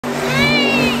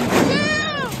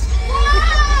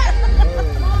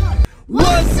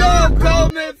up,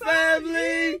 Coleman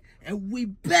family? And we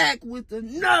back with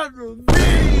another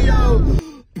video.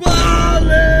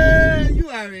 Ballin'! You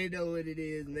already know what it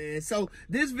is, man. So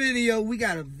this video, we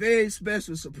got a very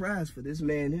special surprise for this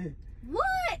man here.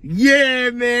 What? Yeah,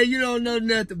 man, you don't know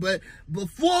nothing. But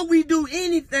before we do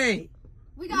anything,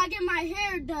 we gotta get my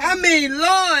hair done. I mean,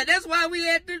 Lord, that's why we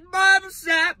at this barber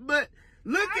shop. But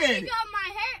look at it.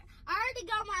 I already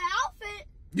got my outfit.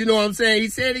 You know what I'm saying? He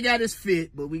said he got his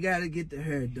fit, but we gotta get the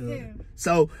hair done. Yeah.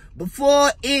 So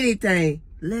before anything,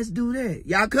 let's do that.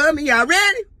 Y'all coming? Y'all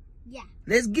ready? Yeah.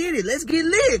 Let's get it. Let's get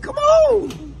lit. Come on.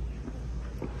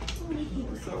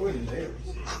 What's up with it?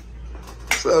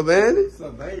 What's up, man? What's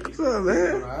up, baby? What's up,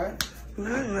 man? All right.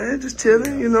 Man, just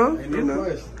chilling, you know.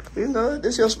 You know,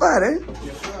 this your spot, ain't it?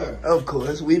 Yes, sir. Of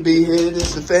course, we be here.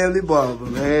 This is the family barber,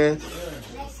 man.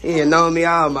 He ain't known me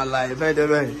all my life, ain't that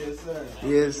right? Yes, sir.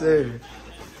 Yes, sir.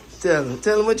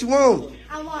 Tell him what you want.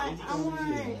 I want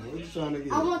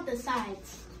the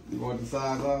sides. You want the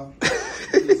sides off?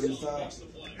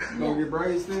 You gonna get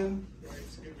braids then?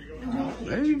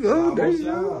 There you go. There you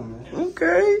go.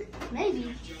 Okay.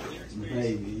 Maybe.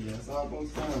 Maybe. That's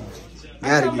almost time.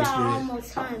 Gotta get about fit.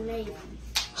 almost time, maybe.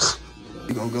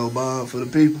 You gonna go bald for the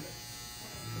people?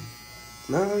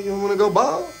 No, you don't wanna go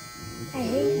bald? I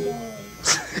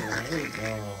hate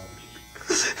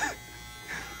those.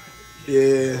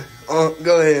 Yeah.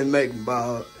 Go ahead and make him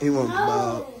bald. He wants the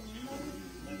bald.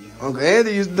 Uncle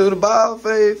Andy used to do the bald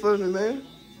fade for me, man.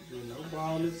 No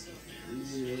baldness.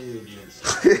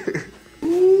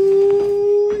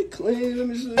 Ooh, he clean. Let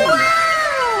me see.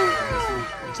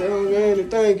 Tell him, Andy,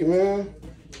 thank you, man.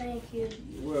 Thank you.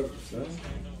 You're welcome, sir.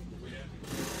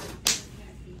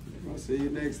 I'll see you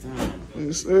next time.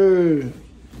 Yes, sir.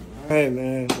 All right,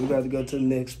 man. We got to go to the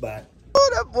next spot. Oh,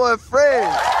 that boy Fred.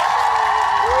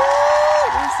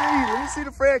 Let me see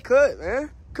the Fred cut, man.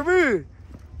 Come here.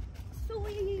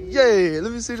 Sweet. Yeah,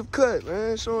 let me see the cut,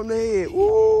 man. Show him the head.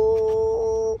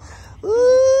 Ooh.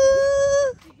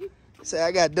 Ooh. Say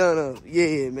I got done up.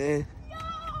 Yeah, man.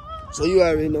 So you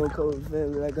already know Coleman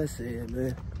family, like I said,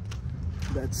 man.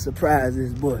 Got to surprise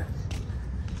this boy.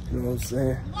 You know what I'm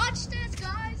saying? Watch this,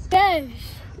 guys. Yes.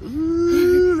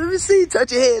 Ooh, let me see.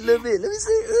 Touch your head a little bit. Let me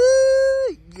see.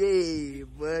 Ooh, yeah,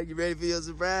 boy. You ready for your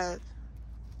surprise?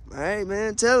 All right,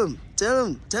 man. Tell him.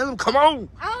 Come on.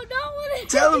 I don't know what it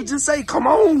is. Tell him. Just say, come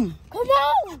on. Come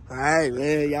on. All right,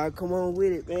 man. Y'all come on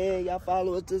with it, man. Y'all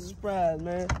follow us to the surprise,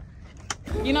 man.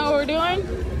 You know what we're doing?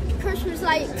 Christmas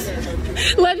lights.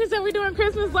 Legend said we're doing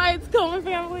Christmas lights, Coleman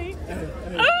family.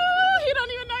 Oh, you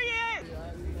don't even know yet.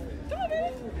 Come on,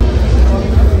 baby.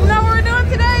 You know what we're doing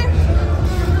today?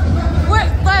 What?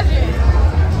 Legend.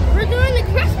 We're doing the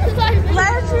Christmas lights.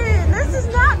 Legend, this is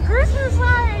not Christmas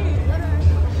lights.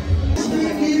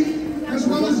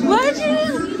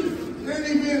 Legend.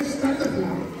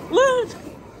 Look.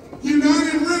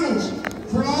 United Rentals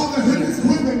for all the heavy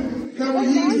equipment that we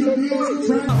use to build the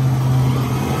track.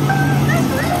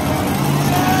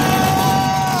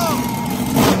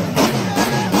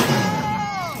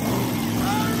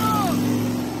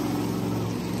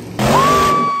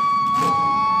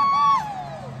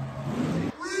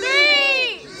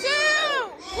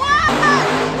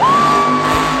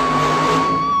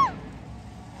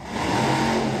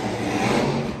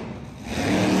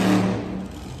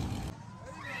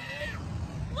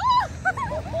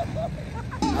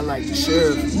 I like the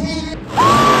sheriff.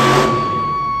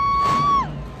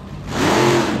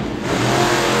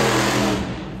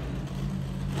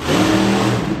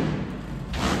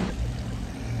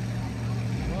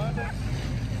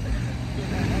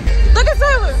 Look at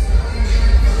Taylor.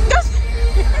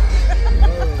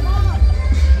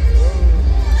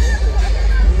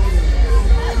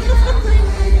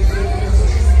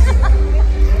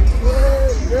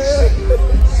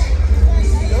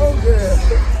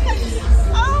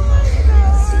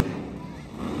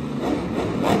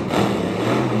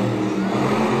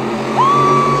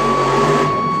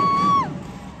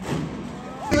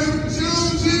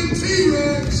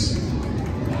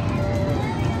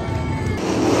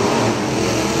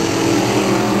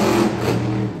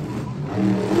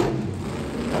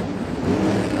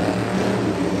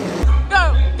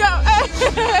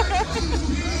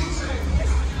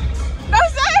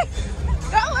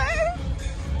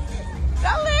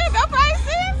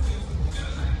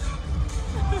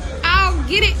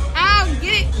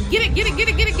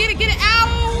 Get it,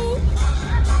 ow!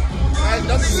 All right,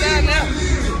 don't be sad now.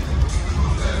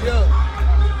 Yo.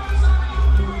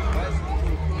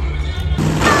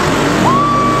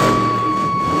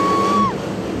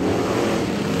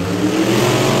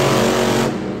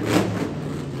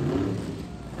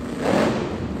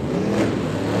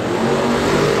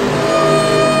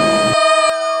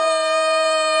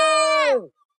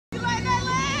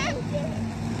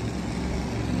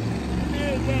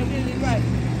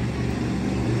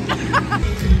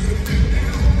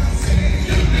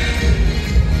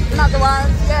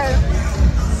 otherwise. Yes.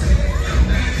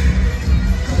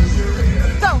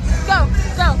 Go, go,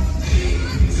 go.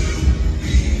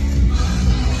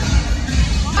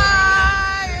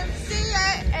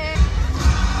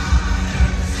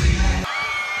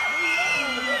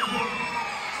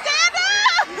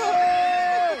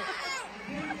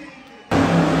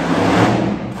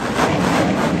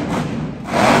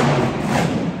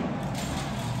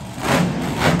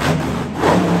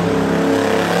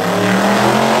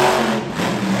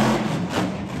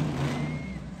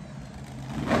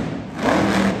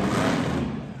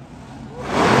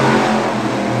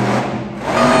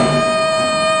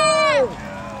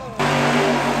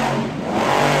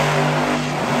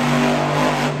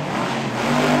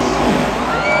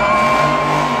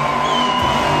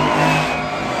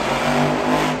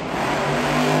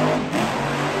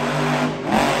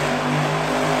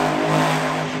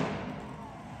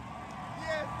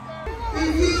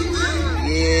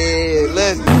 Yeah,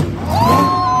 let's go.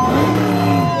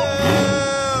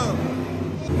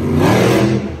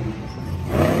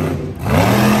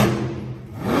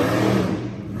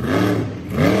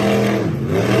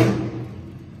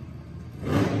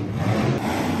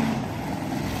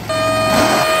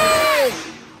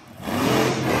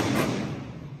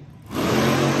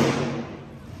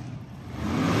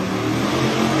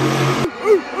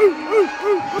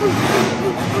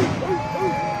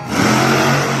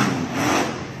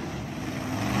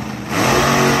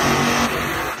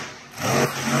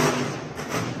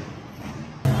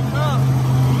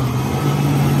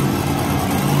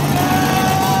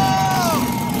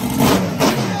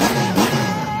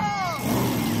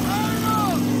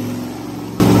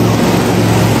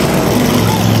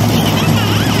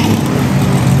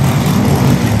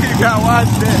 Watch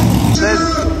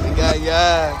that. We got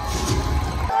y'all.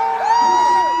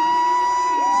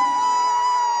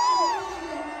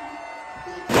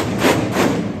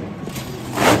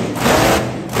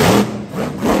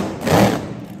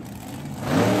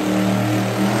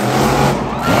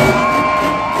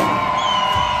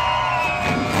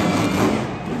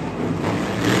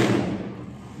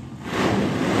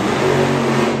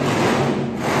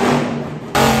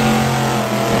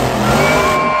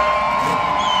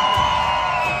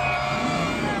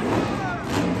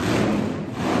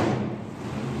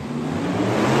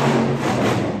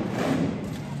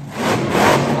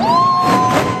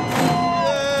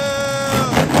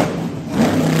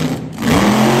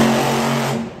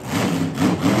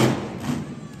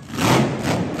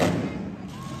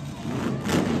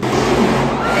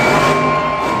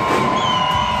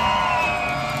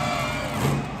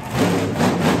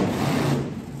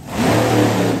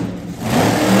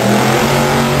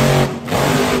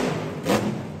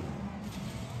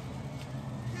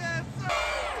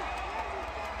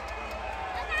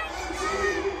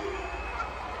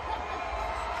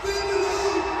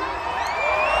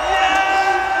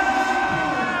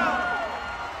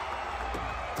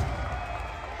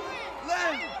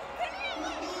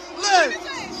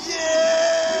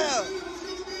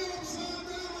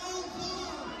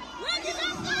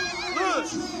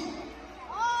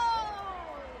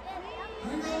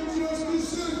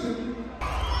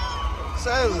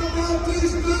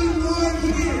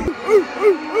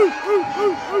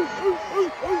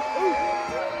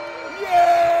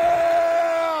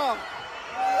 Yeah!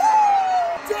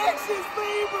 Texas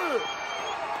fever!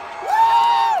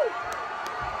 Woo!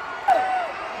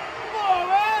 Come on,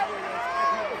 man!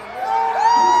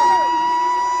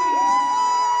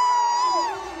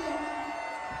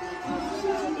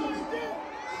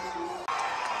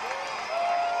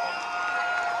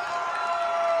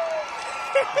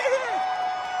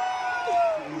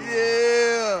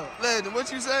 Yeah! Legend,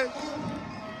 what you say?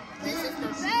 This is the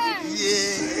best.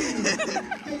 Yeah!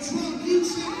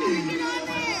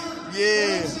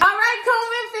 Yeah! All right,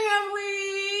 Coleman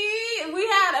family. We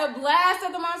had a blast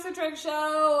at the Monster Truck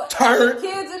Show. Turn. The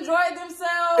kids enjoyed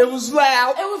themselves. It was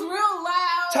loud. It was real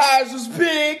loud. Tires was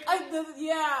big.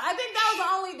 Yeah, I think that was the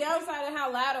only downside of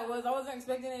how loud it was. I wasn't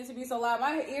expecting it to be so loud.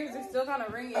 My ears are still kind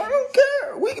of ringing. I don't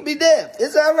care. We can be deaf.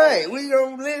 It's all right. We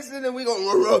gonna listen and we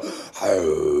gonna.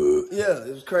 Yeah,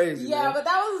 it was crazy. Yeah, man. but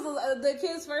that was the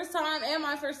kids' first time and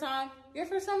my first time. Your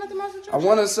first time at the Monster Truck I Show?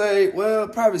 want to say, well,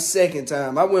 probably second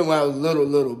time. I went when I was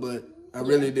little, but I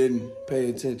really didn't pay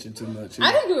attention too much.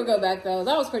 I think we would go back though.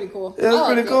 That was pretty cool. It was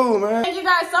pretty cool, man. Thank you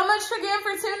guys so much again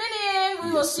for tuning in.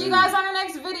 We will see you guys on the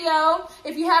next video.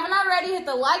 If you haven't already, hit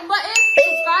the like button,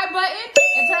 subscribe button,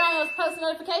 and turn on those post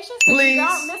notifications so Please. you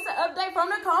don't miss an update from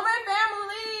the Coleman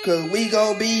family. Cause we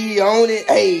gonna be on it,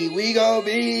 hey. We gonna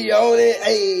be on it,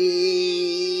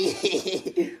 hey.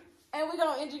 And we're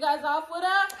gonna end you guys off with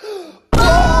a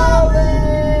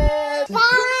Coleman!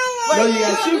 No, you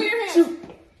gotta shoot.